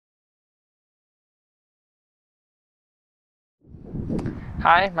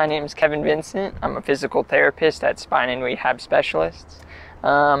Hi, my name is Kevin Vincent. I'm a physical therapist at Spine and Rehab Specialists.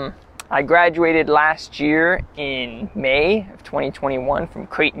 I graduated last year in May of 2021 from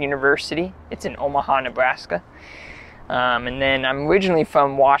Creighton University. It's in Omaha, Nebraska. And then I'm originally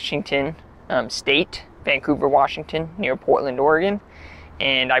from Washington State, Vancouver, Washington, near Portland, Oregon.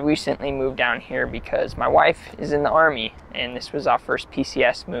 And I recently moved down here because my wife is in the Army, and this was our first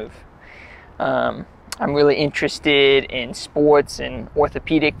PCS move. I'm really interested in sports and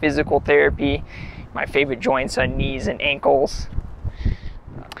orthopedic physical therapy. My favorite joints are knees and ankles.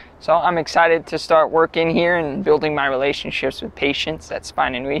 So I'm excited to start working here and building my relationships with patients at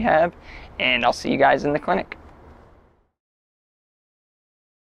Spine and Rehab, and I'll see you guys in the clinic.